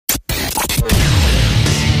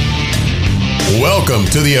Welcome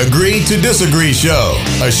to the Agree to Disagree Show,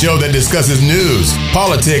 a show that discusses news,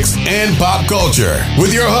 politics, and pop culture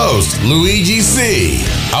with your host, Luigi C.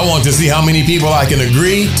 I want to see how many people I can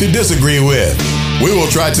agree to disagree with. We will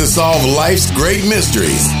try to solve life's great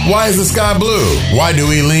mysteries. Why is the sky blue? Why do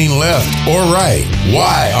we lean left or right?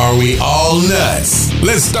 Why are we all nuts?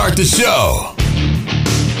 Let's start the show.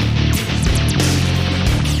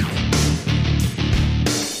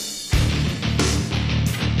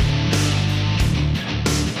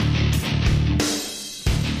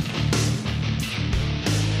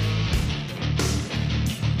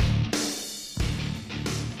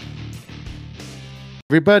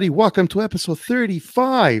 Everybody, welcome to episode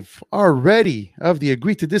 35 already of the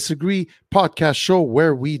Agree to Disagree podcast show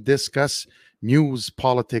where we discuss news,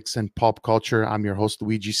 politics, and pop culture. I'm your host,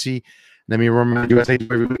 Luigi C. Let me remind you, as I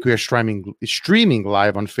do every week, we are streaming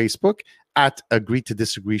live on Facebook at Agree to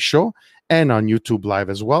Disagree Show and on YouTube Live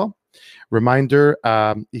as well. Reminder,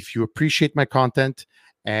 if you appreciate my content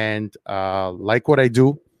and like what I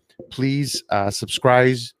do, please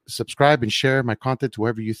subscribe and share my content to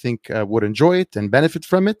whoever you think would enjoy it and benefit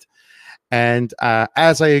from it. And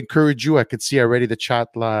as I encourage you, I could see already the chat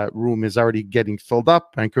room is already getting filled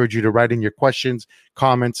up. I encourage you to write in your questions,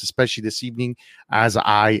 comments, especially this evening as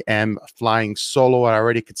I am flying solo. I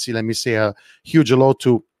already could see, let me say a huge hello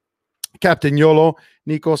to Captain Yolo.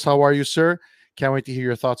 Nikos, how are you, sir? Can't wait to hear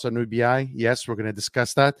your thoughts on UBI. Yes, we're going to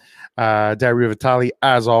discuss that. Dario Vitali,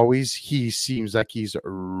 as always, he seems like he's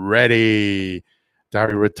ready.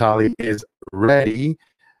 Dario Vitali is ready.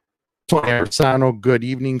 Tony Arsano, good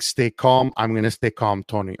evening. Stay calm. I'm going to stay calm,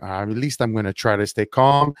 Tony. At least I'm going to try to stay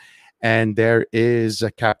calm. And there is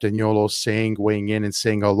Captain Yolo weighing in and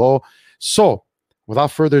saying hello. So,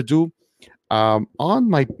 without further ado, on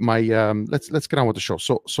my let's get on with the show.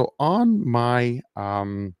 So on my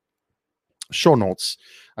show notes,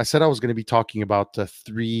 I said I was going to be talking about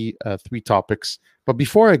three topics. But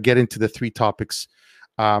before I get into the three topics,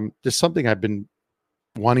 there's something I've been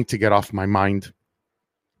wanting to get off my mind,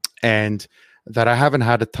 and that I haven't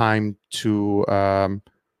had the time to,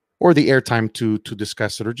 or the airtime to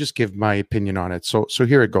discuss it, or just give my opinion on it. So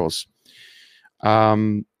here it goes.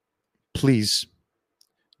 Please,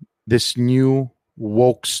 this new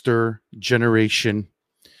wokester generation,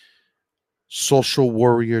 social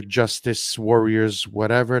warrior, justice warriors,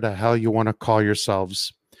 whatever the hell you want to call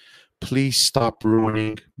yourselves, please stop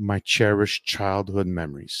ruining my cherished childhood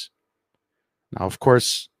memories. Now, of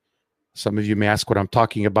course, some of you may ask what I'm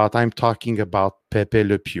talking about. I'm talking about Pepe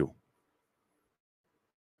Le Pew.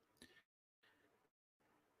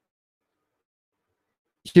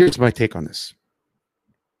 Here's my take on this.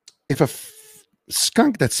 If a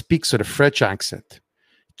skunk that speaks with a French accent,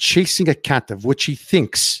 chasing a cat of which he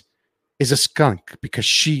thinks is a skunk because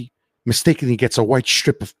she mistakenly gets a white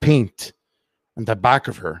strip of paint on the back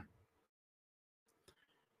of her,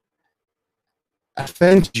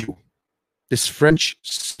 offends you, this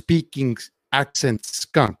French-speaking accent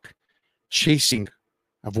skunk chasing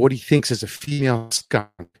of what he thinks is a female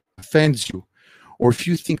skunk offends you, or if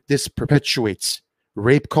you think this perpetuates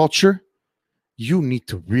rape culture, you need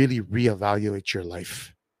to really reevaluate your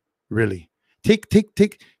life. Really.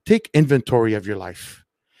 Take inventory of your life.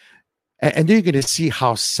 And you're going to see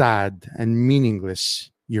how sad and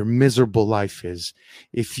meaningless your miserable life is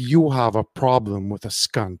if you have a problem with a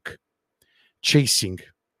skunk chasing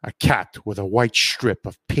a cat with a white strip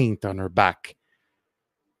of paint on her back.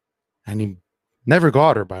 And he never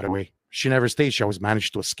got her, by the way. She never stayed. She always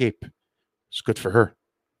managed to escape. It's good for her.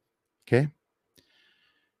 Okay?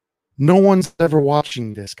 No one's ever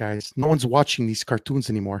watching this, guys. No one's watching these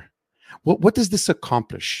cartoons anymore. What does this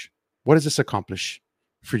accomplish? What does this accomplish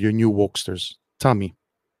for your new wokesters? Tell me.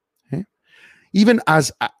 Okay? Even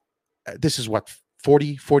as this is what,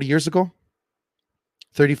 40 years ago,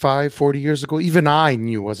 35, 40 years ago, even I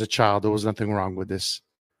knew as a child there was nothing wrong with this.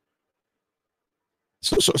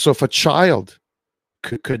 So if a child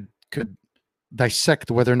could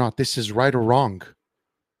dissect whether or not this is right or wrong,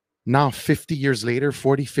 now 50 years later,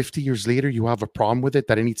 40, 50 years later, you have a problem with it,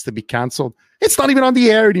 that it needs to be canceled. It's not even on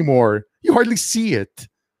the air anymore. You hardly see it.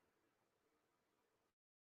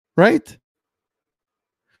 Right?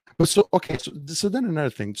 But so then another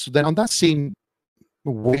thing. So then on that same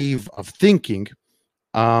wave of thinking,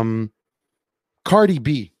 Cardi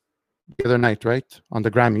B the other night, right, on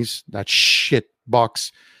the Grammys, that shit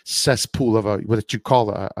box cesspool of what you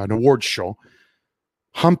call an award show,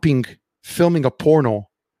 filming a porno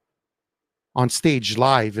on stage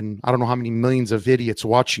live, and I don't know how many millions of idiots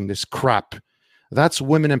watching this crap. That's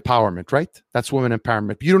women empowerment, right? That's women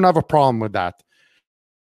empowerment. You don't have a problem with that.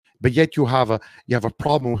 but yet you have a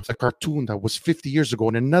problem with a cartoon that was 50 years ago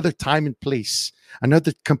in another time and place,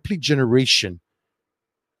 another complete generation.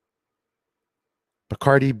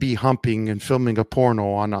 Cardi B humping and filming a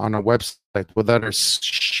porno on a website with other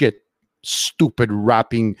shit, stupid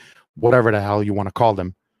rapping, whatever the hell you want to call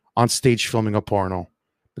them, on stage filming a porno.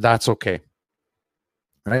 But that's okay.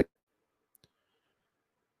 Right?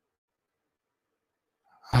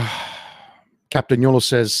 Captain Yolo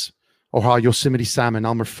says, "Oh, how Yosemite Sam and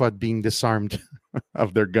Elmer Fudd being disarmed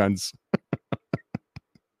of their guns."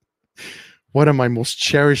 One of my most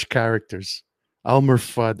cherished characters, Elmer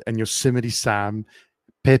Fudd and Yosemite Sam,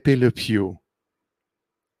 Pepe Le Pew.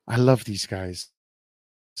 I love these guys.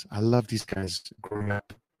 I love these guys growing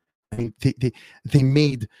up. I mean, they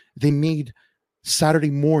made Saturday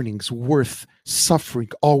mornings worth suffering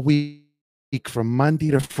all week from Monday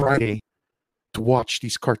to Friday to watch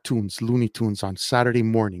these cartoons, Looney Tunes, on Saturday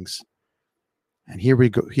mornings. And here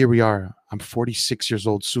we are. I'm 46 years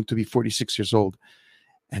old, soon to be 46 years old.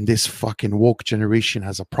 And this fucking woke generation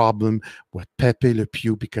has a problem with Pepe Le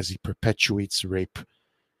Pew because he perpetuates rape.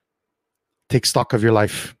 Take stock of your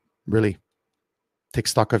life, really. Take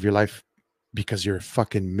stock of your life, because you're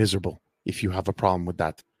fucking miserable if you have a problem with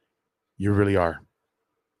that. You really are.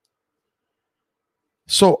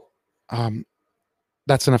 So,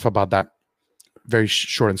 that's enough about that. Very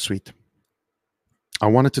short and sweet. I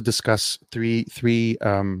wanted to discuss three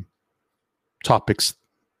topics,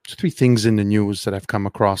 three things in the news that I've come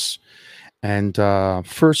across. And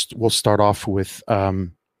first, we'll start off with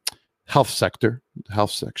health section,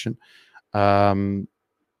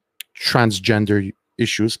 transgender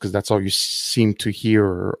issues, because that's all you seem to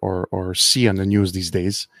hear or see on the news these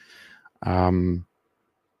days. Even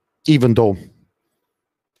though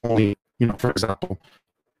only, for example,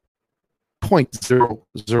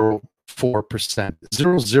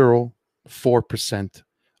 0.004%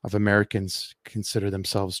 of Americans consider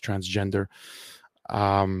themselves transgender.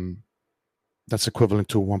 That's equivalent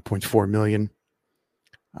to 1.4 million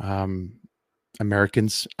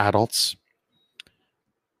Americans, adults.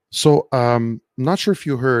 So, not sure if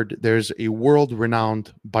you heard, there's a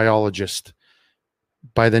world-renowned biologist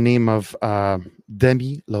by the name of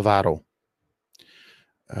Demi Lovato.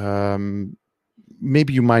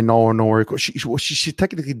 Maybe you might know her. She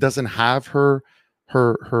technically doesn't have her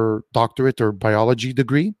doctorate or biology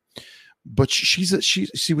degree, but she's a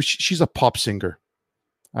pop singer,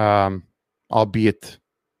 albeit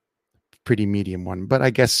pretty medium one. But I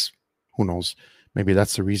guess, who knows? Maybe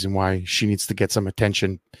that's the reason why she needs to get some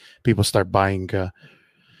attention. People start buying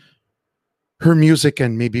her music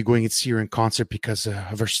and maybe going to see her in concert because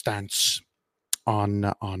of her stance on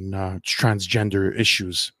transgender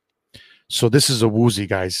issues. So this is a woozy,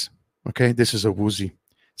 guys. Okay, this is a woozy.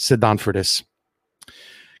 Sit down for this.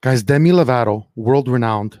 Guys, Demi Lovato,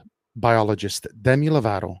 world-renowned biologist Demi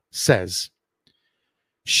Lovato, says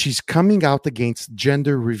she's coming out against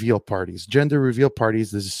gender reveal parties. Gender reveal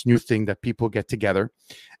parties is this new thing that people get together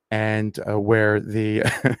and where they,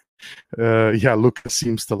 Luca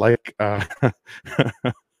seems to like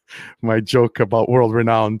my joke about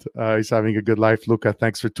world-renowned. He's having a good life. Luca,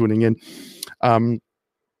 thanks for tuning in.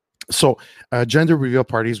 So gender reveal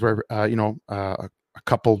parties where, a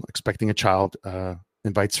couple expecting a child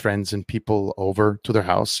invites friends and people over to their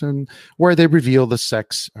house, and where they reveal the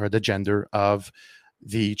sex or the gender of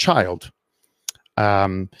the child.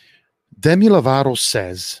 Demi Lovato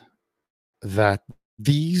says that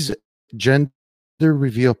these gender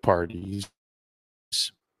reveal parties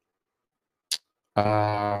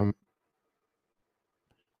are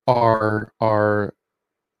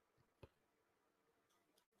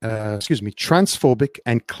transphobic,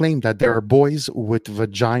 and claim that there are boys with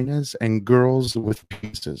vaginas and girls with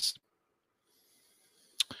penises.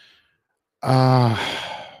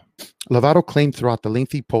 Lovato claimed throughout the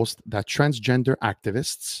lengthy post that transgender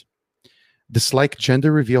activists dislike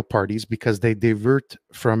gender reveal parties because they divert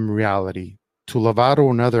from reality. To Lovato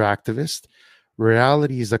and other activists,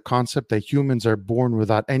 reality is a concept that humans are born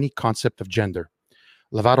without any concept of gender.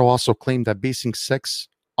 Lovato also claimed that basing sex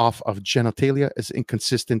off of genitalia is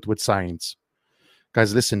inconsistent with science.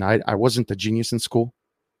 Guys, listen, I wasn't a genius in school.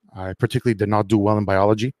 I particularly did not do well in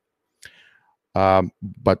biology.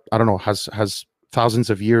 But I don't know, has thousands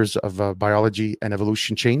of years of biology and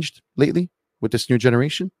evolution changed lately with this new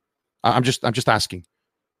generation? I'm just asking.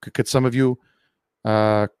 Could some of you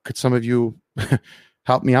help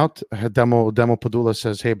me out? Demo Padula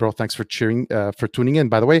says, "Hey bro, thanks for tuning in."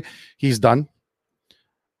 By the way, he's done.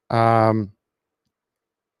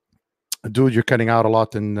 Dude, you're cutting out a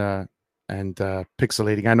lot and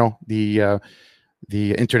pixelating. I know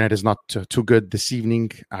The internet is not too good this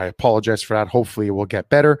evening. I apologize for that. Hopefully it will get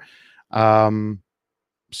better.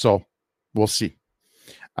 So we'll see.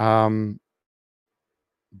 Demo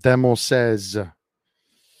says,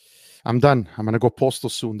 I'm done. I'm going to go postal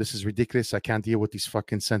soon. This is ridiculous. I can't deal with these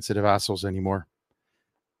fucking sensitive assholes anymore.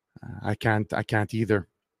 I can't either.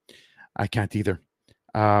 I can't either.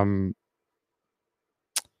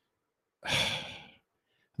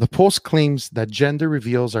 The post claims that gender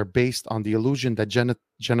reveals are based on the illusion that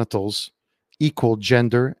genitals equal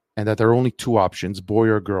gender and that there are only two options, boy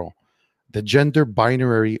or girl. The gender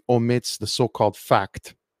binary omits the so-called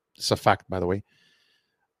fact. It's a fact, by the way.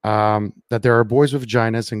 That there are boys with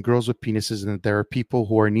vaginas and girls with penises, and that there are people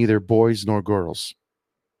who are neither boys nor girls.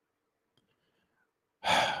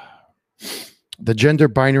 The gender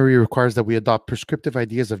binary requires that we adopt prescriptive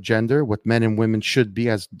ideas of gender, what men and women should be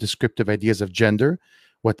as descriptive ideas of gender,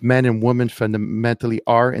 what men and women fundamentally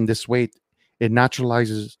are. In this way, it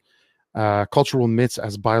naturalizes cultural myths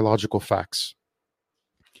as biological facts.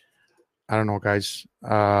 I don't know, guys.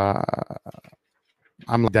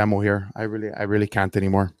 I'm like Demo here. I really can't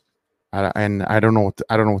anymore, and I don't know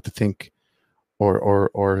what to think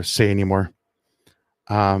or say anymore.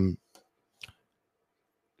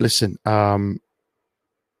 Listen.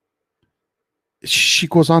 She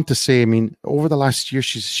goes on to say, I mean, over the last year,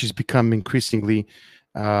 she's become increasingly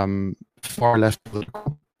far left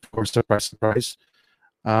political. Of course, surprise, surprise.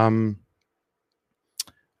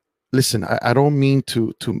 Listen, I don't mean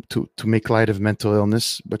to make light of mental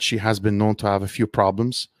illness, but she has been known to have a few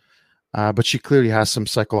problems. But she clearly has some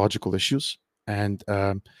psychological issues, and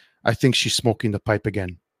I think she's smoking the pipe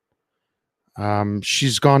again.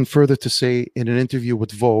 She's gone further to say in an interview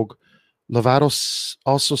with Vogue, Lovato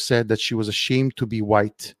also said that she was ashamed to be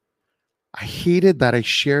white. I hated that I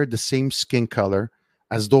shared the same skin color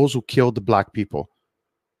as those who killed the black people.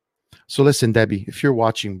 So listen, Debbie, if you're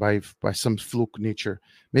watching by some fluke nature,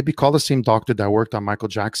 maybe call the same doctor that worked on Michael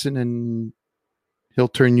Jackson and he'll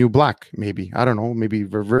turn you black. Maybe, I don't know, maybe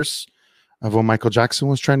reverse of what Michael Jackson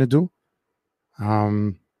was trying to do.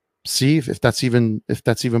 See if that's even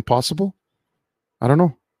possible. I don't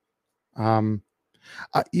know.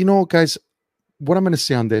 You know, guys, what I'm going to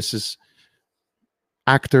say on this is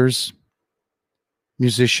actors,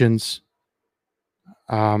 musicians,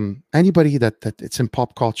 anybody that it's in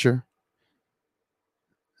pop culture,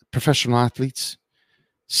 professional athletes,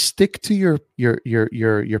 stick to your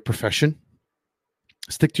profession.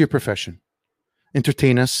 Stick to your profession.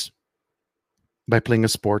 Entertain us by playing a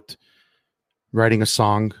sport, writing a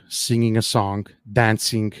song, singing a song,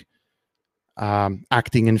 dancing,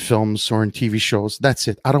 acting in films or in TV shows. That's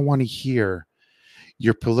it. I don't want to hear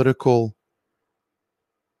your political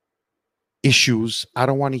issues. I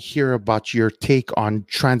don't want to hear about your take on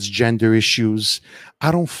transgender issues.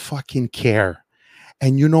 I don't fucking care.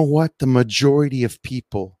 And you know what? The majority of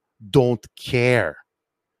people don't care.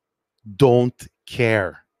 Don't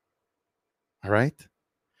care. All right?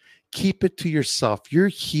 Keep it to yourself. You're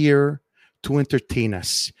here to entertain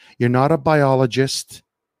us. You're not a biologist.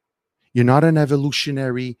 You're not an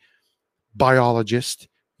evolutionary biologist.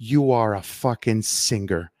 You are a fucking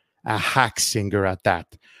singer, a hack singer at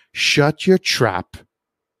that. Shut your trap.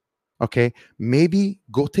 Okay? Maybe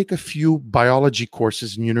go take a few biology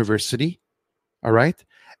courses in university. All right?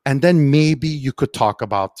 And then maybe you could talk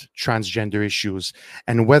about transgender issues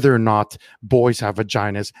and whether or not boys have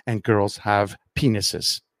vaginas and girls have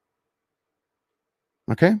penises.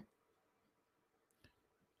 Okay?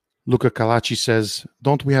 Luca Calaci says,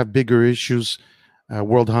 don't we have bigger issues?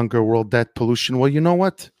 World hunger, world debt, pollution. Well, you know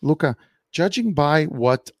what, Luca? Judging by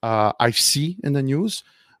what I see in the news,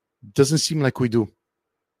 doesn't seem like we do.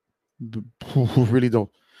 Really don't.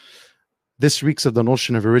 This reeks of the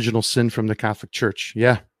notion of original sin from the Catholic Church.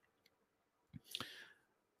 Yeah.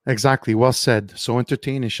 Exactly. Well said. So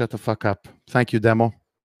entertain and shut the fuck up. Thank you, Demo.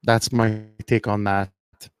 That's my take on that.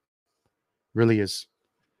 Really is.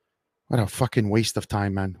 What a fucking waste of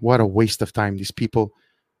time, man. What a waste of time. These people,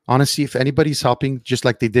 honestly, if anybody's helping, just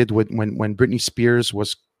like they did when Britney Spears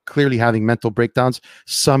was clearly having mental breakdowns,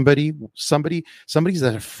 somebody's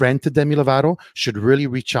that a friend to Demi Lovato should really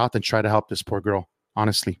reach out and try to help this poor girl.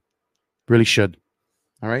 Honestly, really should.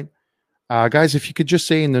 All right, guys, if you could just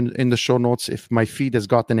say in the show notes if my feed has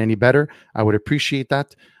gotten any better, I would appreciate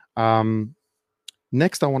that.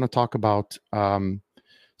 Next, I want to talk about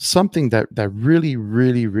something that really,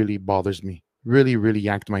 really, really bothers me. Really, really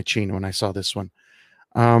yanked my chain when I saw this one.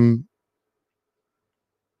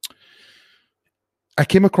 I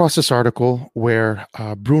came across this article where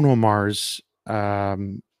Bruno Mars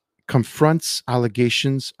confronts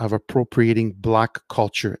allegations of appropriating Black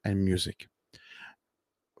culture and music.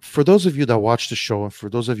 for those of you that watch the show, and for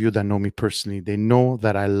those of you that know me personally, they know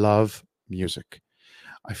that I love music.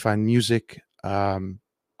 I find music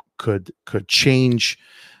could change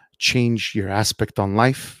your aspect on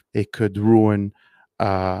life. It could ruin.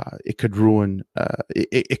 It could ruin.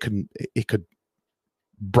 It could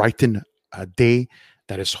brighten a day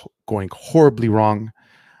that is going horribly wrong.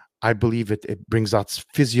 I believe it brings out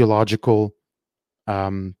physiological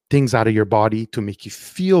things out of your body to make you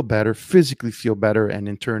feel better, physically feel better, and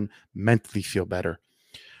in turn mentally feel better.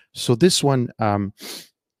 So this one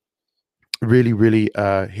really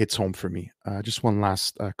hits home for me. Just one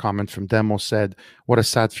last comment from Demo said, "What a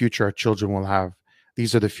sad future our children will have.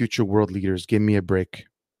 These are the future world leaders. Give me a break,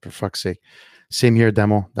 for fuck's sake." Same here,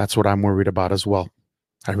 Demo. That's what I'm worried about as well.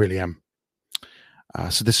 I really am.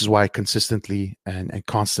 So this is why I consistently and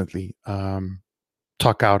constantly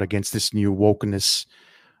talk out against this new wokeness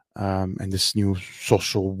and this new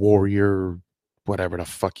social warrior, whatever the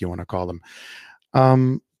fuck you want to call them.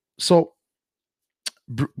 So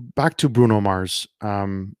back to Bruno Mars.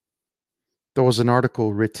 There was an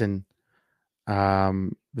article written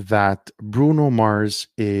that Bruno Mars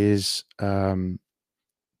is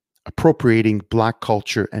appropriating Black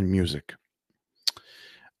culture and music.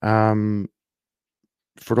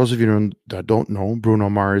 For those of you that don't know, Bruno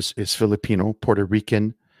Mars is Filipino, Puerto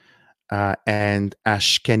Rican, and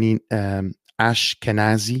Ashkenazi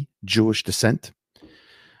Jewish descent.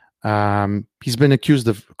 He's been accused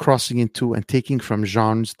of crossing into and taking from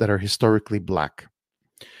genres that are historically Black.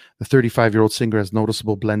 The 35-year-old singer has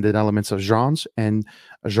noticeable blended elements of genres and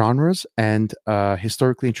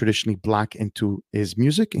historically and traditionally Black into his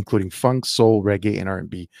music, including funk, soul, reggae, and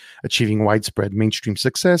R&B, achieving widespread mainstream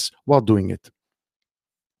success while doing it.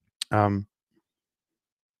 The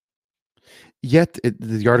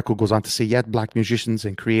article goes on to say, yet Black musicians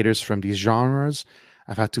and creators from these genres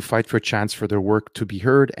have had to fight for a chance for their work to be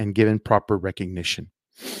heard and given proper recognition.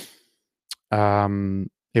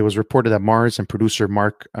 It was reported that Mars and producer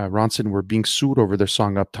Mark Ronson were being sued over their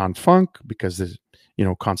song Uptown Funk because there's,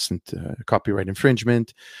 constant copyright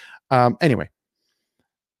infringement. Anyway,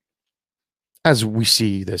 as we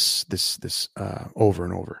see this over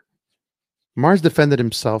and over, Mars defended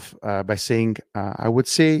himself by saying, I would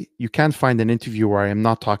say you can't find an interview where I am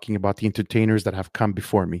not talking about the entertainers that have come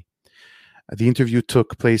before me. The interview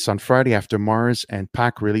took place on Friday after Mars and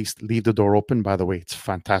Pac released Leave the Door Open. By the way, it's a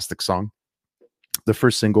fantastic song. The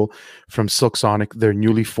first single from Silk Sonic, their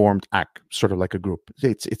newly formed act, sort of like a group.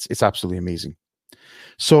 It's absolutely amazing.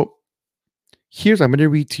 So I'm going to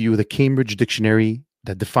read to you the Cambridge Dictionary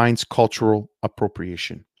that defines cultural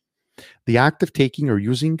appropriation. The act of taking or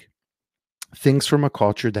using things from a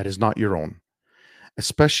culture that is not your own,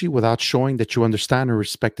 especially without showing that you understand or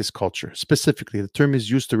respect this culture. Specifically, the term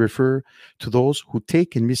is used to refer to those who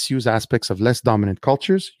take and misuse aspects of less dominant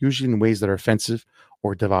cultures, usually in ways that are offensive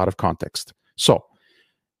or devoid of context. So,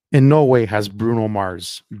 in no way has Bruno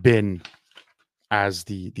Mars been, as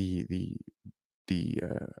the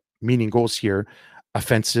meaning goes here,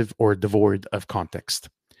 offensive or devoid of context.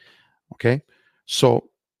 Okay, so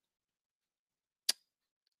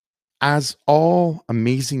as all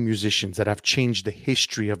amazing musicians that have changed the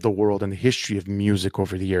history of the world and the history of music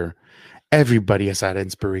over the year, everybody has had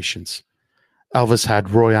inspirations. Elvis had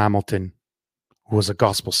Roy Hamilton, who was a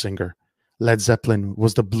gospel singer. Led Zeppelin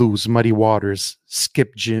was the blues. Muddy Waters,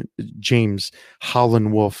 Skip James, Howlin'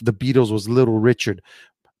 Wolf. The Beatles was Little Richard,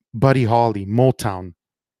 Buddy Holly, Motown.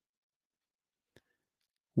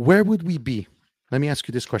 Where would we be? Let me ask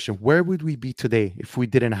you this question. Where would we be today if we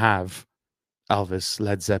didn't have Elvis,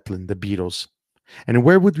 Led Zeppelin, the Beatles? And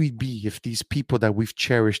where would we be if these people that we've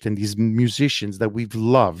cherished and these musicians that we've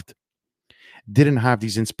loved didn't have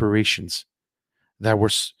these inspirations that were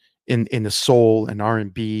in the soul and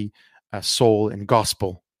R&B, soul and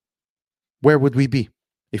gospel? Where would we be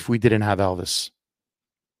if we didn't have Elvis?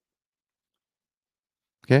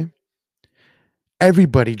 Okay?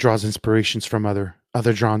 Everybody draws inspirations from other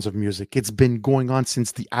genres of music. It's been going on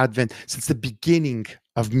since the beginning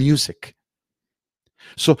of music.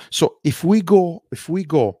 So if we go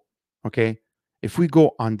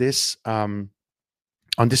on this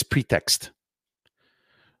pretext,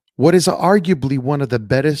 what is arguably one of the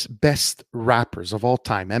best rappers of all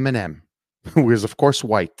time, Eminem, who is of course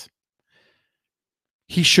white,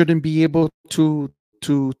 he shouldn't be able to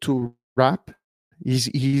rap.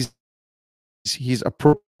 He's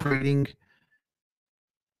appropriating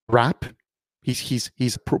rap. He's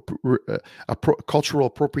cultural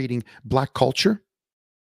appropriating Black culture.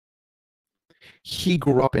 He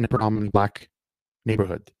grew up in a predominantly Black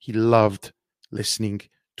neighborhood. He loved listening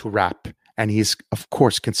to rap, and he's of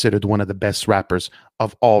course considered one of the best rappers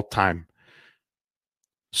of all time.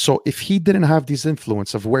 So if he didn't have this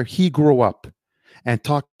influence of where he grew up and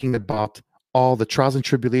talking about all the trials and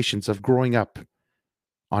tribulations of growing up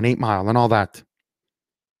on 8 Mile and all that,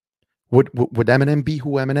 would Eminem be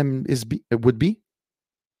who Eminem would be?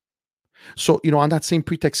 So, on that same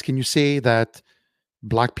pretext, can you say that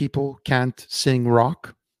Black people can't sing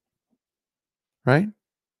rock? Right?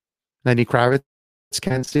 Lenny Kravitz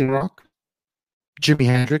can't sing rock. Jimi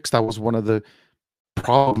Hendrix, that was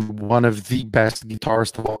probably one of the best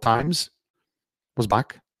guitarists of all times, was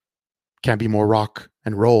Black. Can't be more rock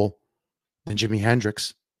and roll than Jimi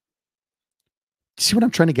Hendrix. Do you see what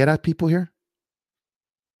I'm trying to get at, people here?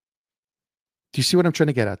 Do you see what I'm trying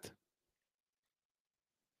to get at?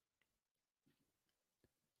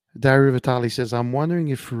 Dario Vitali says, I'm wondering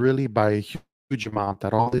if really by a huge amount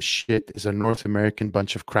that all this shit is a North American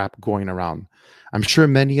bunch of crap going around. I'm sure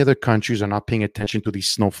many other countries are not paying attention to these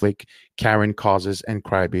snowflake Karen causes and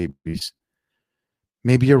crybabies.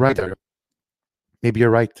 Maybe you're right, Dario. Maybe you're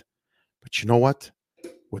right. But you know what?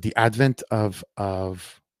 With the advent of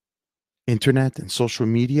internet and social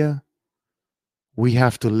media, we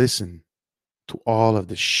have to listen to all of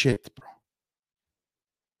the shit, bro.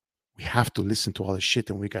 We have to listen to all the shit,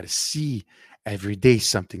 and we got to see every day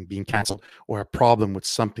something being canceled or a problem with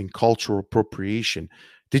something, cultural appropriation.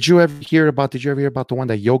 Did you ever hear about the one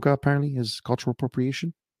that yoga apparently is cultural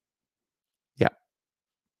appropriation? Yeah.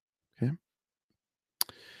 Okay.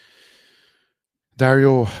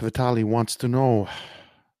 Dario Vitali wants to know,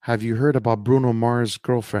 have you heard about Bruno Mars'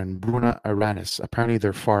 girlfriend, Bruna Uranus? Apparently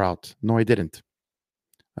they're far out. No, I didn't.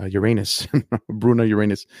 Uranus. Bruna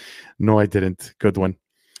Uranus. No, I didn't. Good one.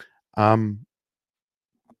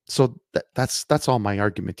 So that's all my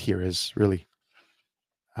argument here is really.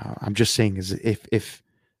 I'm just saying is if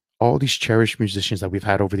all these cherished musicians that we've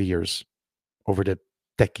had over the years, over the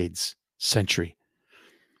decades, century,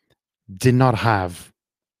 did not have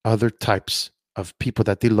other types of people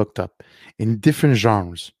that they looked up in different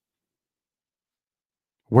genres,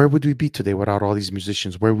 where would we be today without all these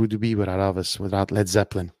musicians? Where would we be without Elvis, without Led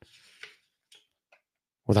Zeppelin,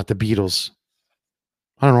 without the Beatles?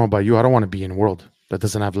 I don't know about you. I don't want to be in a world that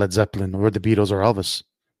doesn't have Led Zeppelin or the Beatles or Elvis.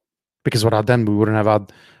 Because without them, we wouldn't have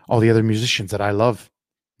had all the other musicians that I love,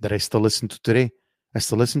 that I still listen to today. I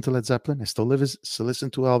still listen to Led Zeppelin. I still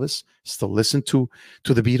listen to Elvis. Still listen to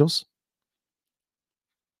the Beatles.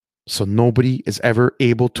 So nobody is ever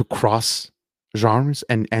able to cross genres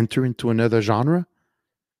and enter into another genre.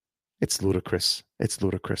 It's ludicrous. It's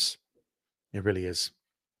ludicrous. It really is.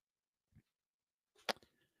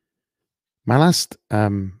 My last,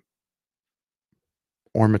 or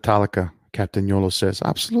Metallica, Captain Yolo says,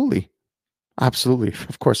 absolutely. Absolutely.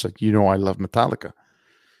 Of course, I love Metallica.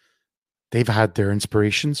 They've had their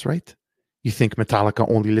inspirations, right? You think Metallica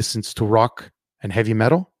only listens to rock and heavy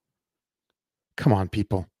metal? Come on,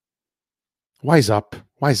 people. Wise up.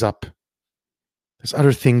 Wise up. There's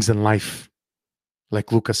other things in life,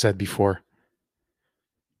 like Luca said before.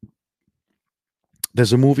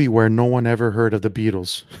 There's a movie where no one ever heard of the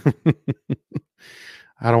Beatles.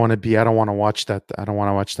 I don't want to watch that. I don't want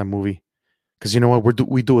to watch that movie. Because you know what?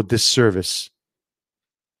 We do a disservice.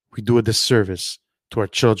 We do a disservice to our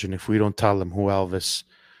children if we don't tell them who Elvis,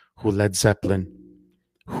 who Led Zeppelin,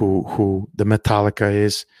 who the Metallica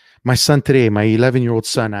is. My son today, my 11-year-old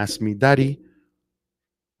son asked me, Daddy,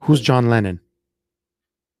 who's John Lennon?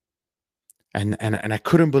 And I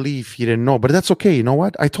couldn't believe he didn't know. But that's okay. You know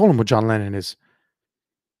what? I told him what John Lennon is.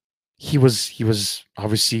 He was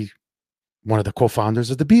obviously one of the co-founders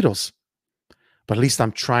of the Beatles. But at least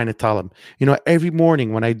I'm trying to tell him. Every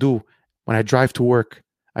morning when I drive to work,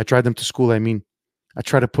 I drive them to school, I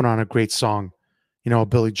try to put on a great song.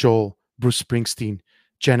 Billy Joel, Bruce Springsteen,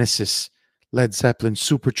 Genesis, Led Zeppelin,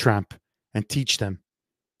 Supertramp, and teach them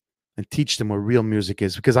what real music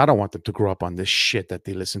is, because I don't want them to grow up on this shit that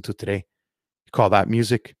they listen to today. You call that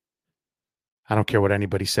music? I don't care what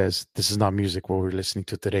anybody says. This is not music what we're listening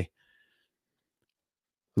to today.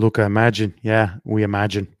 Luca, imagine. Yeah, we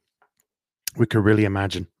imagine. We could really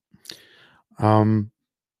imagine. My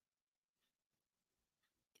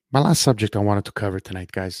last subject I wanted to cover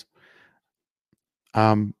tonight, guys.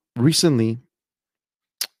 Recently,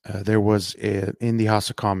 there was in the House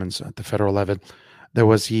of Commons at the federal level, there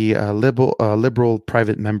was the liberal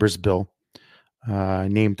private members bill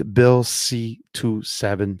named Bill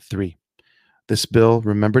C-273. This bill,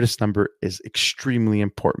 remember this number, is extremely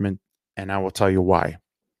important, and I will tell you why.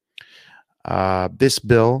 This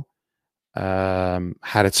bill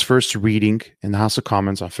had its first reading in the House of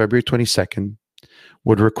Commons on February 22nd,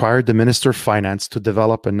 would require the Minister of Finance to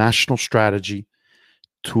develop a national strategy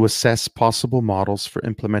to assess possible models for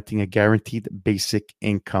implementing a guaranteed basic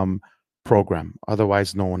income program,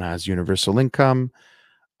 otherwise known as universal income,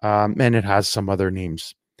 and it has some other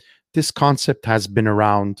names. This concept has been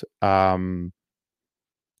around for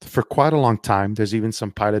quite a long time. There's even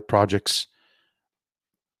some pilot projects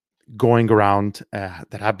going around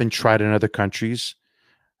that have been tried in other countries.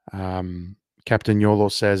 Captain Yolo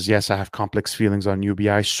says, yes, I have complex feelings on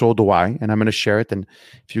UBI. So do I. And I'm going to share it. And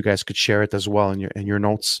if you guys could share it as well in your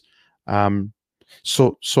notes.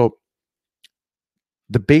 So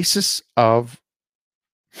the basis of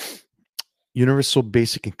universal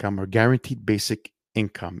basic income or guaranteed basic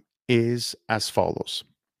income is as follows.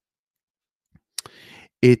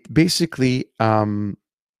 It basically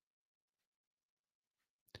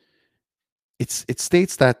it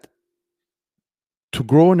states that to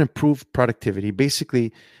grow and improve productivity,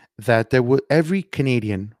 basically that every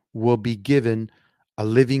Canadian will be given a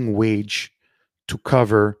living wage to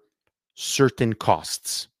cover certain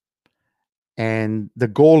costs. And the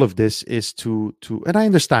goal of this is to and I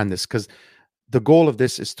understand this because the goal of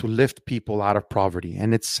this is to lift people out of poverty.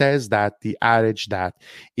 And it says that the adage that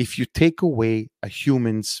if you take away a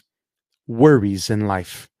human's worries in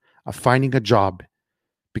life of finding a job,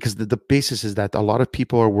 because the basis is that a lot of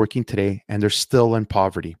people are working today and they're still in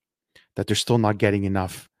poverty, that they're still not getting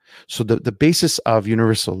enough. So the basis of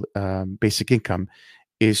universal basic income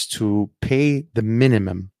is to pay the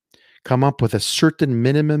minimum, come up with a certain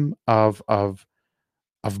minimum of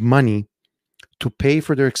money to pay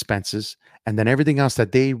for their expenses, and then everything else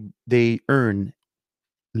that they earn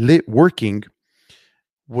working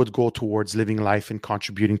would go towards living life and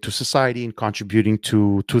contributing to society and contributing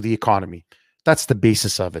to the economy. That's the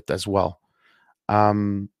basis of it as well.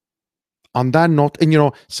 On that note,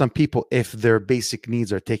 and some people, if their basic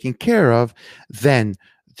needs are taken care of, then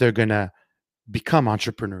they're gonna become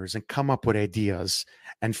entrepreneurs and come up with ideas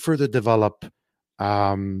and further develop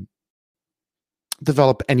any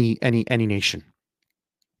nation.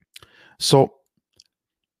 So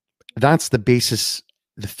that's the basis,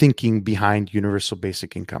 the thinking behind universal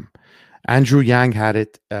basic income. Andrew Yang had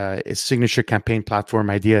it, his signature campaign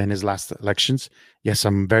platform idea in his last elections. Yes,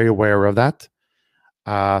 I'm very aware of that.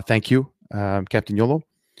 Thank you, Captain Yolo.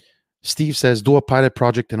 Steve says, do a pilot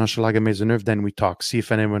project in Hochelaga Maisonneuve, then we talk. See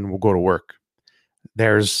if anyone will go to work.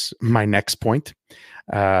 There's my next point.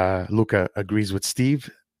 Luca agrees with Steve.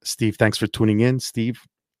 Steve, thanks for tuning in. Steve,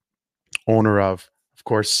 owner of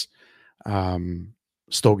course,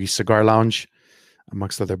 Stogie Cigar Lounge,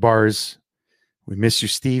 amongst other bars. We miss you,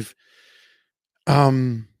 Steve.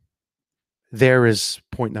 There is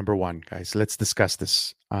point number one, guys. Let's discuss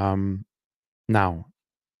this. Now,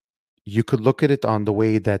 you could look at it on the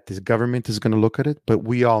way that the government is going to look at it, but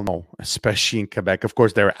we all know, especially in Quebec, of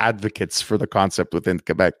course, there are advocates for the concept within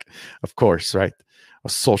Quebec, of course, right? A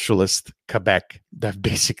socialist Quebec that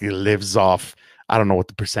basically lives off, I don't know what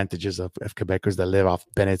the percentages of Quebecers that live off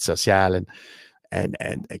Benefit Social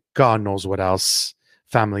and God knows what else,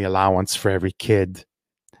 family allowance for every kid,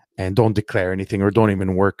 and don't declare anything or don't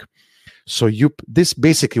even work. So this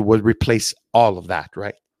basically would replace all of that,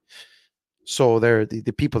 right? So there,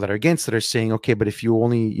 the people that are against it are saying, okay, but if you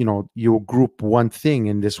only, you group one thing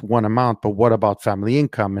in this one amount, but what about family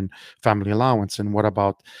income and family allowance? And what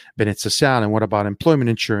about Benefit Social? And what about employment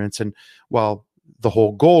insurance? And well, the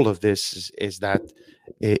whole goal of this is that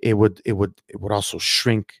it would also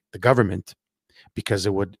shrink the government, because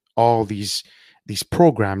it would, all these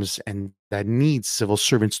programs and that needs civil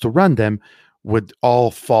servants to run them would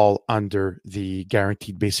all fall under the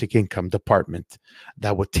guaranteed basic income department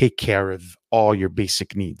that would take care of all your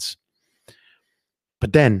basic needs.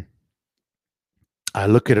 But then I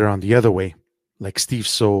look at it on the other way, like Steve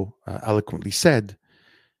so eloquently said,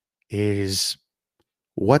 is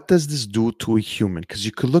what does this do to a human? Because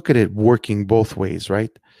you could look at it working both ways,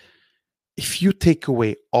 right? If you take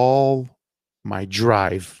away all my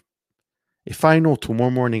drive, if I know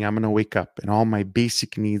tomorrow morning I'm going to wake up and all my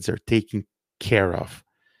basic needs are taken care of,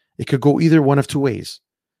 it could go either one of two ways.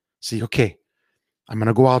 See, okay, I'm going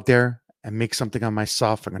to go out there and make something on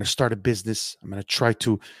myself. I'm going to start a business. I'm going to try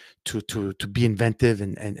to be inventive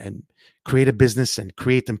and create a business and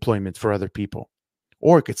create employment for other people.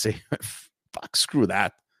 Or it could say, fuck, screw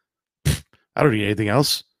that. I don't need anything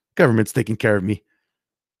else. Government's taking care of me.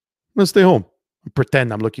 I'm going to stay home and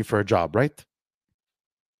pretend I'm looking for a job, right?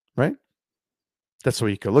 Right? That's the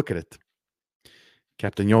way you could look at it.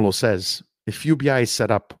 Captain Yolo says, if UBI is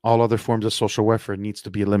set up, all other forms of social welfare needs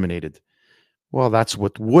to be eliminated. Well, that's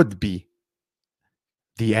what would be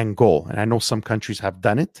the end goal. And I know some countries have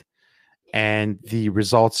done it, and the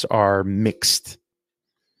results are mixed.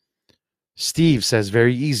 Steve says,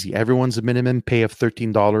 very easy. Everyone's minimum pay of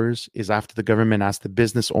 $13 is after the government asks the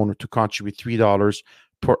business owner to contribute $3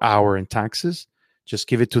 per hour in taxes. Just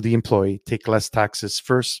give it to the employee. Take less taxes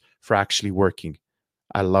first for actually working.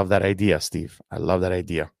 I love that idea, Steve. I love that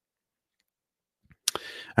idea.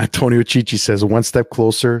 Antonio Chichi says, one step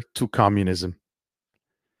closer to communism.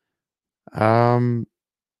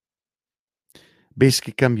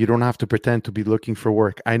 Basically, you don't have to pretend to be looking for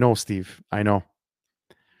work. I know, Steve. I know.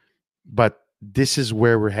 But this is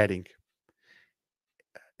where we're heading.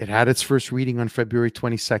 It had its first reading on February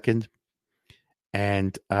 22nd.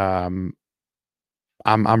 And I'm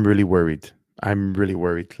really worried. I'm really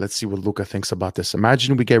worried. Let's see what Luca thinks about this.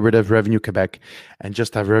 Imagine we get rid of Revenue Quebec and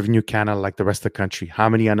just have Revenue Canada like the rest of the country. How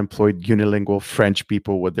many unemployed unilingual French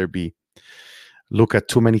people would there be? Luca,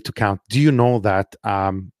 too many to count. Do you know that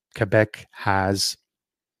Quebec has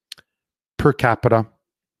per capita,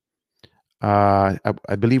 I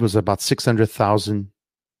believe it was about 600,000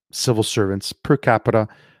 civil servants per capita,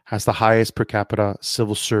 has the highest per capita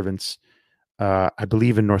civil servants I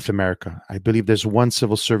believe in North America. I believe there's one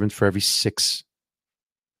civil servant for every 6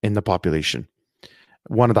 in the population.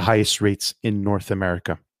 One of the highest rates in North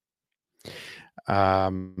America.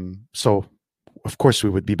 So, of course,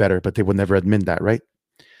 we would be better, but they would never admit that, right?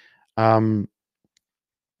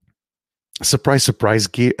 Surprise, surprise,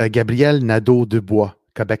 Gabriel Nadeau-Dubois,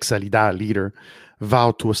 Quebec Solidaire leader,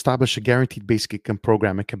 vowed to establish a guaranteed basic income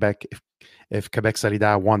program in Quebec if Quebec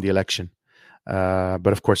Solidaire won the election. But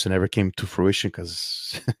of course, it never came to fruition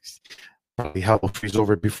because probably hell will freeze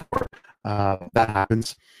over before that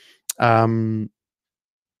happens. The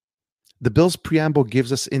bill's preamble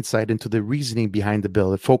gives us insight into the reasoning behind the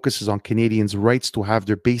bill. It focuses on Canadians' rights to have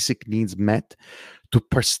their basic needs met, to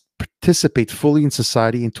participate fully in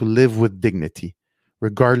society, and to live with dignity,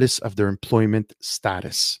 regardless of their employment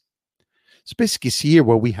status. So basically, see here,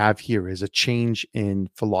 what we have here is a change in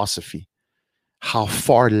philosophy. How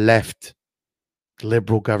far left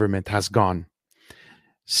liberal government has gone,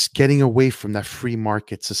 getting away from that free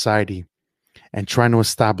market society and trying to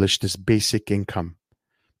establish this basic income.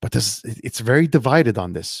 But it's very divided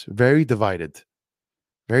on this. Very divided.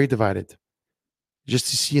 Very divided. Just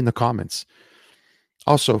to see in the comments.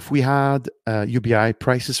 Also, if we had UBI,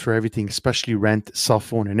 prices for everything, especially rent, cell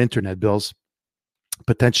phone, and internet bills,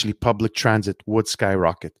 potentially public transit would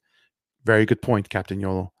skyrocket. Very good point, Captain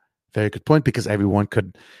Yolo. Very good point, because everyone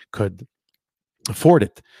could afford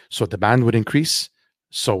it. So demand would increase.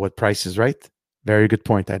 So would prices, right? Very good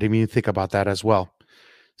point. I didn't even think about that as well.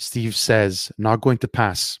 Steve says, not going to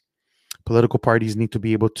pass. Political parties need to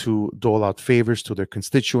be able to dole out favors to their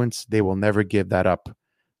constituents. They will never give that up.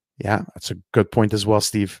 Yeah, that's a good point as well,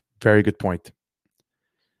 Steve. Very good point.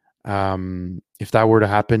 If that were to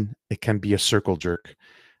happen, it can be a circle jerk.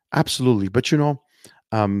 Absolutely. But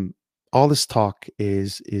all this talk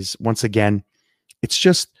is once again,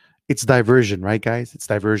 it's diversion, right, guys? It's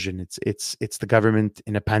diversion. It's the government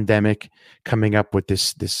in a pandemic coming up with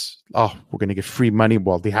this. Oh, we're going to give free money.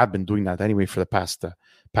 Well, they have been doing that anyway for the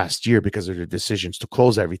past year because of their decisions to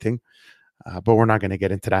close everything. But we're not going to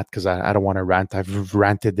get into that because I don't want to rant. I've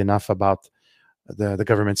ranted enough about the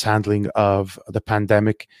government's handling of the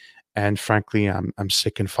pandemic, and frankly, I'm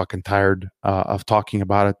sick and fucking tired of talking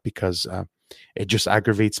about it because it just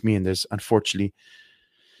aggravates me, and there's unfortunately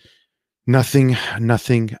nothing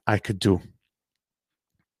I could do.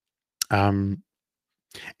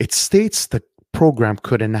 It states the program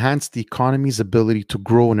could enhance the economy's ability to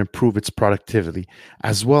grow and improve its productivity,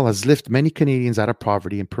 as well as lift many Canadians out of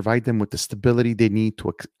poverty and provide them with the stability they need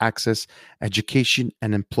to access education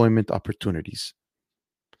and employment opportunities.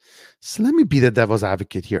 So let me be the devil's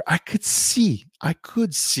advocate here. I could see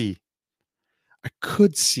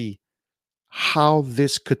how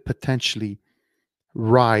this could potentially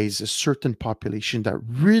rise a certain population that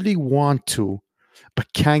really want to,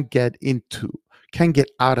 but can't get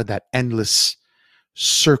out of that endless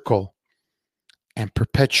circle and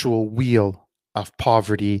perpetual wheel of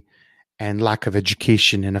poverty and lack of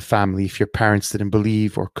education in a family if your parents didn't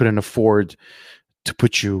believe or couldn't afford to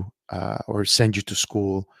put you or send you to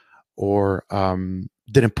school, or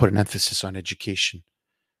didn't put an emphasis on education.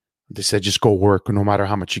 They said just go work no matter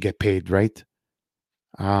how much you get paid, right?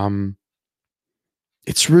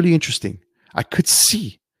 It's really interesting. I could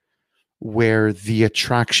see where the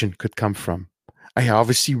attraction could come from. I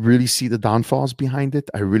obviously really see the downfalls behind it.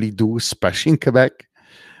 I really do, especially in Quebec.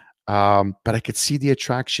 But I could see the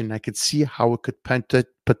attraction. I could see how it could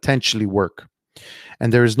potentially work.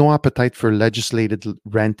 And there is no appetite for legislated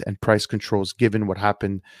rent and price controls given what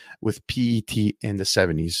happened with PET in the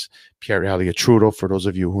 70s. Pierre Elliott Trudeau, for those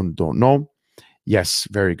of you who don't know. Yes,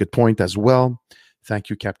 very good point as well. Thank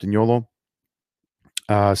you, Captain Yolo.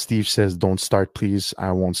 Steve says, don't start, please.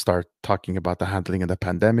 I won't start talking about the handling of the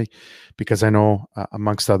pandemic because I know,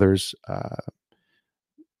 amongst others,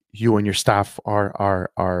 you and your staff are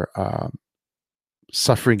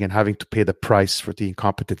suffering and having to pay the price for the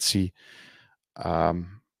incompetency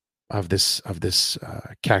of this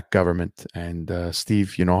CAC government. And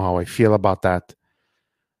Steve, you know how I feel about that.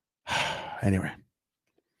 Anyway,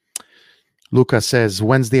 Luca says,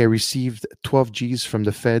 Wednesday I received 12 Gs from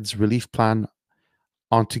the Fed's relief plan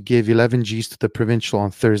on to give 11 Gs to the provincial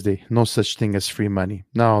on Thursday. No such thing as free money.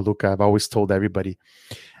 No, Luca, I've always told everybody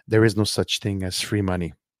there is no such thing as free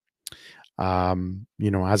money.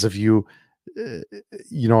 As of you,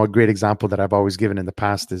 a great example that I've always given in the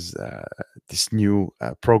past is this new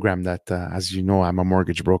program that, as you know, I'm a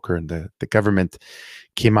mortgage broker, and the government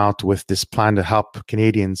came out with this plan to help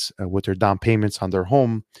Canadians with their down payments on their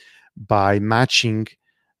home by matching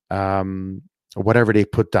whatever they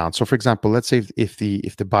put down. So, for example, let's say if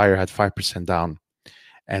the buyer had 5% down,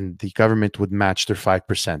 and the government would match their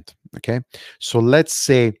 5%. Okay, so let's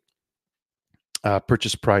say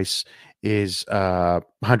purchase price is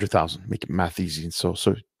 100,000. Make it math easy. So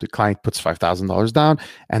the client puts $5,000 down,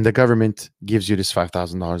 and the government gives you this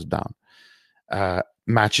 $5,000 down.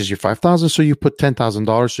 Matches your 5,000, so you put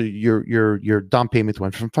 $10,000. So your down payment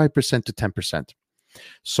went from 5% to 10%.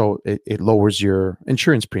 So it lowers your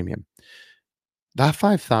insurance premium. That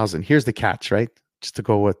 5,000. Here's the catch, right? Just to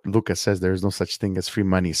go what Lucas says, there is no such thing as free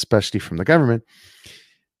money, especially from the government.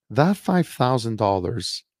 That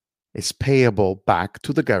 $5,000 is payable back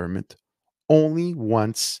to the government only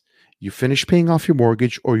once you finish paying off your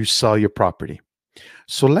mortgage or you sell your property.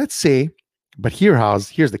 So let's say, but here's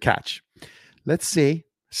the catch. Let's say,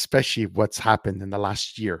 especially what's happened in the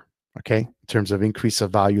last year, okay, in terms of increase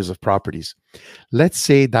of values of properties. Let's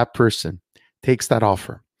say that person takes that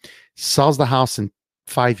offer, sells the house in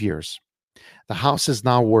 5 years. The house is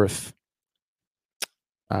now worth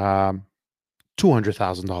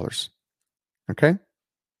 $200,000. Okay.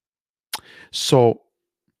 So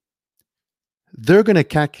they're going to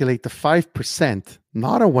calculate the 5%,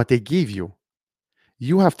 not on what they give you.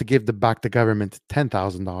 You have to give back the government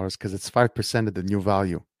 $10,000 because it's 5% of the new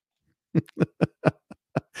value.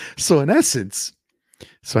 So in essence,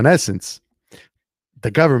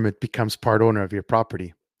 the government becomes part owner of your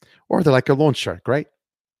property, or they're like a loan shark, right?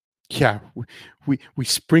 Yeah, we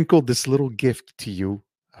sprinkled this little gift to you,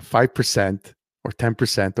 5% or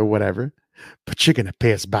 10% or whatever, but you're going to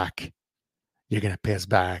pay us back. You're going to pay us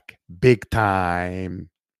back big time.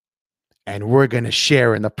 And we're going to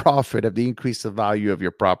share in the profit of the increase of value of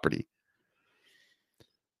your property.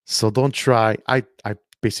 So don't try. I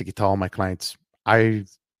basically tell all my clients,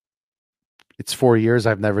 it's 4 years.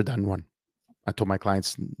 I've never done one. I told my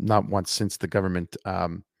clients not once since the government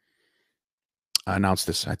announced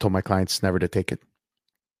this. I told my clients never to take it.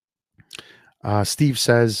 Steve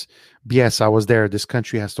says, BS, I was there. This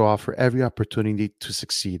country has to offer every opportunity to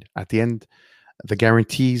succeed. At the end, the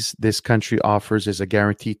guarantees this country offers is a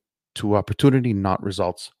guarantee to opportunity, not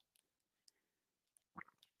results.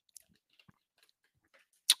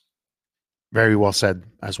 Very well said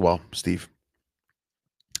as well, Steve.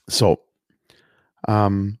 So,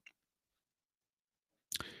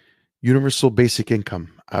 universal basic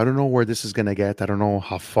income. I don't know where this is going to get. I don't know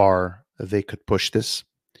how far they could push this.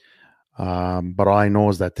 But all I know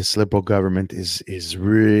is that this liberal government is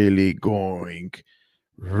really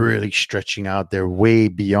stretching out their way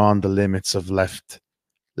beyond the limits of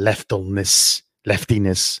leftiness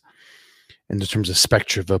in terms of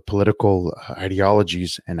spectrum of political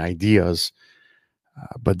ideologies and ideas.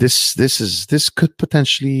 But this could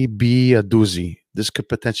potentially be a doozy.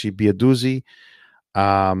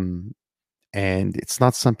 And it's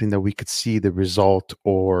not something that we could see the result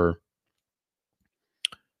or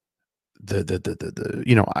the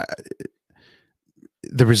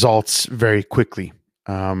results very quickly.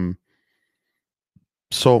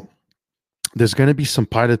 So there's going to be some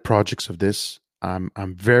pilot projects of this.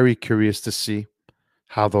 I'm very curious to see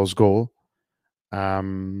how those go.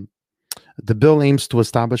 The bill aims to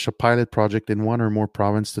establish a pilot project in one or more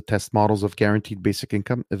provinces to test models of guaranteed basic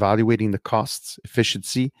income, evaluating the costs,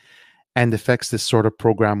 efficiency, and effects this sort of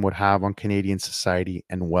program would have on Canadian society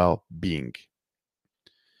and well-being.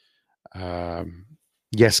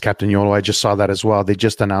 Yes, Captain Yolo, I just saw that as well. They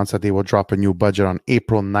just announced that they will drop a new budget on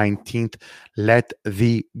April 19th. Let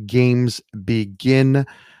the games begin.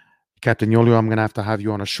 Captain Yolo, I'm going to have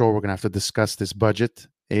you on a show. We're going to have to discuss this budget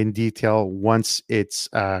in detail once it's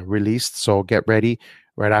released. So get ready.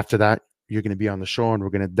 Right after that, you're going to be on the show, and we're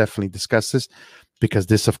going to definitely discuss this, because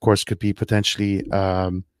this, of course, could be potentially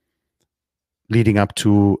leading up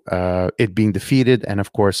to it being defeated, and,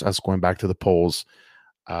 of course, us going back to the polls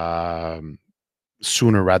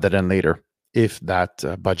sooner rather than later if that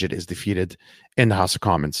budget is defeated in the House of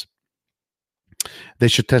Commons. They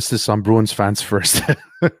should test this on Bruins fans first.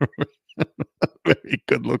 Very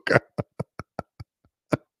good, Luca.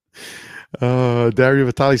 Dario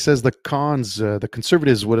Vitali says the cons, the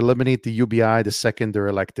Conservatives would eliminate the UBI the second they're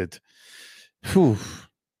elected. Whew.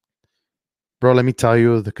 Bro, let me tell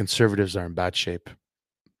you, the Conservatives are in bad shape.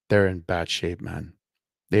 They're in bad shape, man.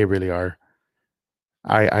 They really are.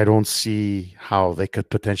 I don't see how they could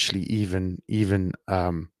potentially even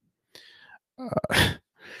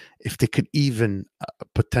if they could even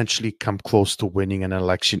potentially come close to winning an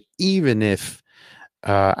election, even if,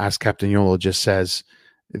 as Captain Yolo just says,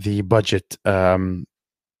 the budget will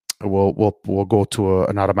go to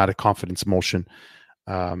an automatic confidence motion,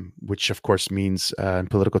 which of course means in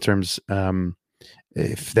political terms,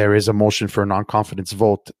 if there is a motion for a non-confidence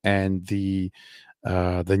vote and the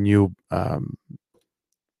new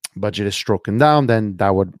budget is stroken down, then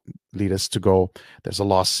that would lead us to go, there's a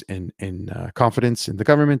loss in confidence in the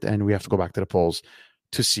government, and we have to go back to the polls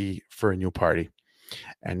to see for a new party.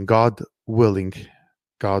 And God willing,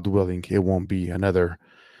 it won't be another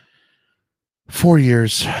 4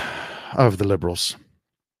 years of the Liberals.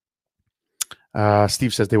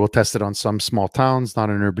 Steve says they will test it on some small towns, not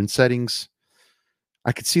in urban settings.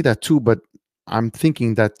 I could see that too, but I'm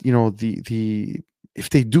thinking that, you know, the if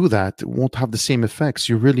they do that, it won't have the same effects.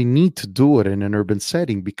 You really need to do it in an urban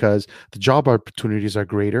setting because the job opportunities are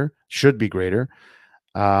greater, should be greater.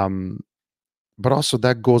 But also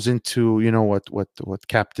that goes into, you know, what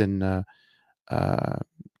Captain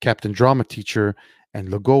Drama Teacher and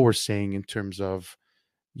Legault were saying in terms of,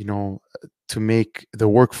 you know, to make the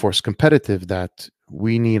workforce competitive, that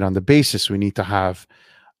we need on the basis, we need to have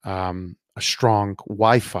a strong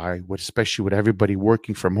Wi-Fi, especially with everybody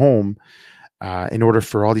working from home, in order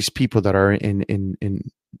for all these people that are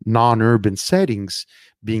in non-urban settings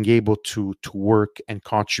being able to work and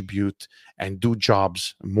contribute and do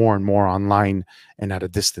jobs more and more online and at a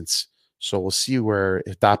distance. So we'll see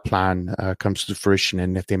if that plan comes to fruition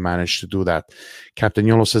and if they manage to do that. Captain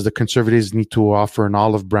Yolo says the Conservatives need to offer an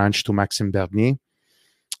olive branch to Maxime Bernier.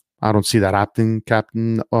 I don't see that happening,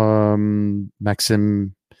 Captain.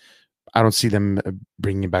 Maxime, I don't see them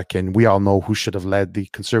bringing back in. We all know who should have led the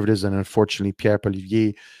Conservatives, and unfortunately, Pierre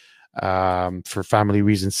Poilievre, for family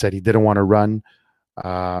reasons, said he didn't want to run.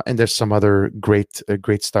 And there's some other great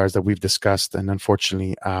stars that we've discussed, and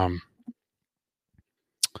unfortunately,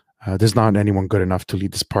 there's not anyone good enough to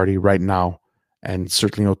lead this party right now, and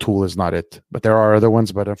certainly O'Toole is not it. But there are other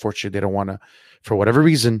ones, but unfortunately, they don't want to, for whatever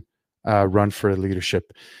reason, run for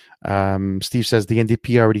leadership. Steve says the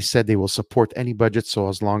NDP already said they will support any budget so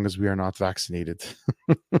as long as we are not vaccinated.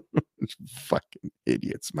 Fucking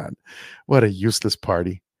idiots, man. What a useless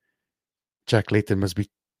party. Jack Layton must be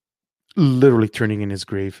literally turning in his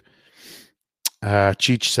grave.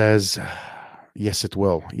 Cheech says, yes, it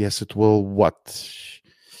will. Yes, it will. What? If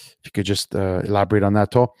you could just elaborate on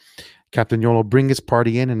that, too. Captain Yolo, bring his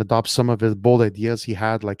party in and adopt some of his bold ideas he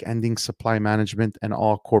had, like ending supply management and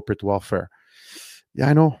all corporate welfare. Yeah,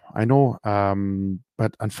 I know.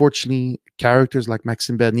 But unfortunately, characters like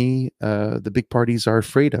Maxime Bernier, the big parties are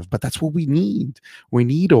afraid of. But that's what we need. We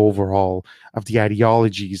need overhaul of the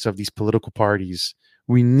ideologies of these political parties.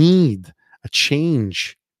 We need a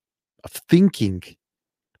change of thinking.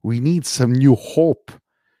 We need some new hope.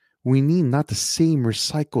 We need not the same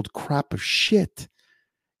recycled crap of shit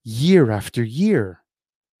year after year.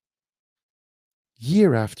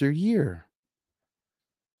 Year after year.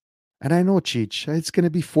 And I know, Cheech, it's going to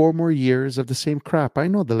be 4 more years of the same crap. I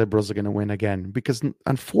know the Liberals are going to win again because,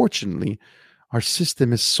 unfortunately, our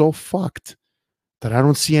system is so fucked that I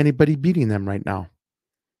don't see anybody beating them right now.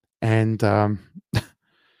 And, oh,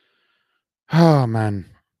 man,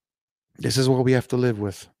 this is what we have to live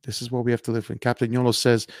with. This is what we have to live with. Captain Yolo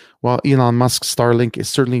says, well, Elon Musk's Starlink is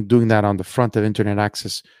certainly doing that on the front of internet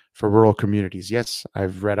access for rural communities. Yes,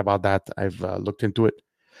 I've read about that. I've looked into it.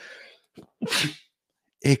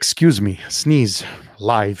 Excuse me, sneeze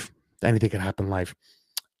live. Anything can happen live.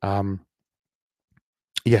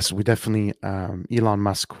 Yes, we definitely, Elon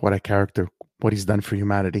Musk, what a character, what he's done for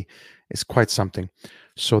humanity is quite something.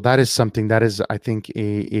 So that is something that is, I think,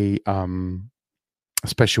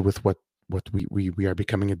 especially with what we are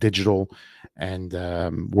becoming a digital and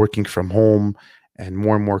working from home, and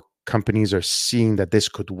more companies are seeing that this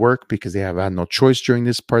could work because they have had no choice during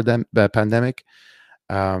this pandemic.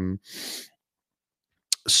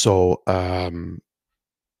 So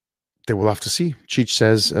they will have to see. Cheech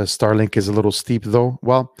says Starlink is a little steep, though.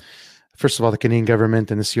 Well, First of all, the Canadian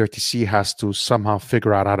government and the CRTC has to somehow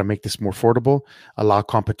figure out how to make this more affordable, allow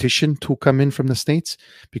competition to come in from the States,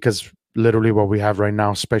 because literally what we have right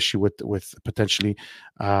now, especially with potentially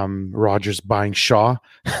Rogers buying Shaw,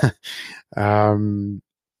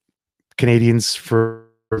 Canadians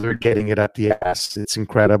further getting it up the ass. It's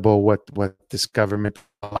incredible what this government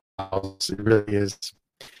allows. It really is.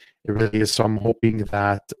 It really is. So I'm hoping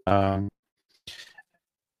that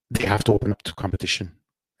they have to open up to competition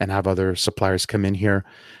and have other suppliers come in here.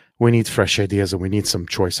 We need fresh ideas and we need some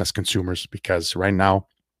choice as consumers, because right now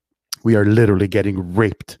we are literally getting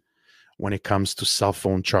raped when it comes to cell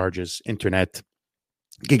phone charges, internet,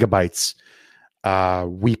 gigabytes.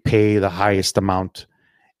 We pay the highest amount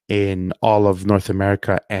in all of North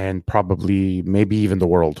America and probably maybe even the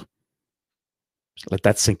world. Let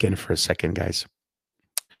that sink in for a second, guys.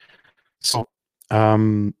 So,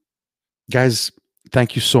 guys,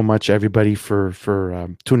 thank you so much, everybody, for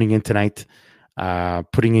tuning in tonight,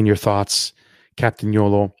 putting in your thoughts. Captain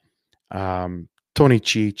Yolo, Tony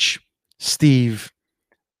Cheech, Steve,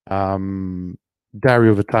 Dario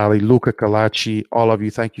Vitali, Luca Calaci, all of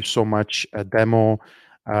you, thank you so much. Demo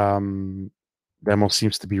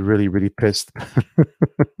seems to be really, really pissed.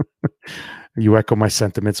 You echo my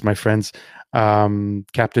sentiments, my friends.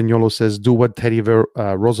 Captain Yolo says, do what Teddy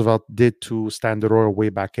Roosevelt did to Standard Oil way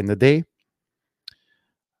back in the day.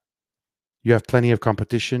 You have plenty of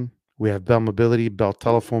competition. We have Bell Mobility, Bell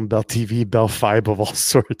Telephone, Bell TV, Bell Fibe of all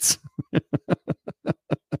sorts.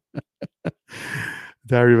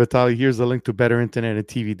 Dario Vitali, here's the link to better internet and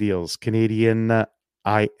TV deals. Canadian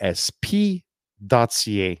ISP.ca.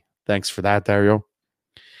 Thanks for that, Dario.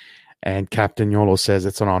 And Captain Yolo says,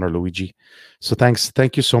 it's an honor, Luigi. So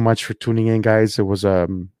thank you so much for tuning in, guys. It was a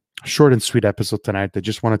short and sweet episode tonight. I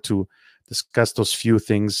just wanted to discuss those few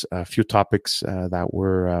things, a few topics that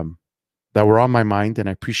were on my mind. And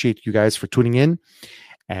I appreciate you guys for tuning in.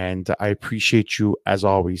 And I appreciate you as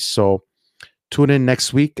always. So tune in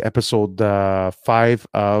next week, episode 5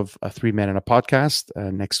 of A 3 Man in a Podcast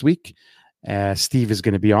next week. Steve is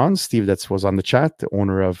going to be on. Steve was on the chat, the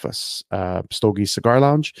owner of Stogie Cigar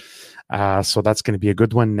Lounge. So that's going to be a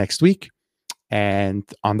good one next week. And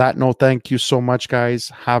on that note, thank you so much, guys.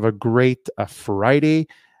 Have a great Friday.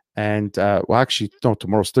 And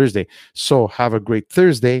tomorrow's Thursday. So have a great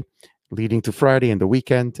Thursday leading to Friday and the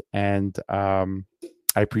weekend. And I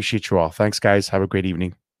appreciate you all. Thanks, guys. Have a great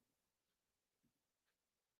evening.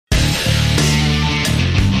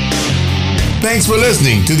 Thanks for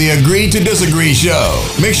listening to the Agree to Disagree show.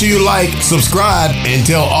 Make sure you like, subscribe, and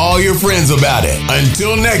tell all your friends about it.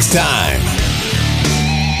 Until next time.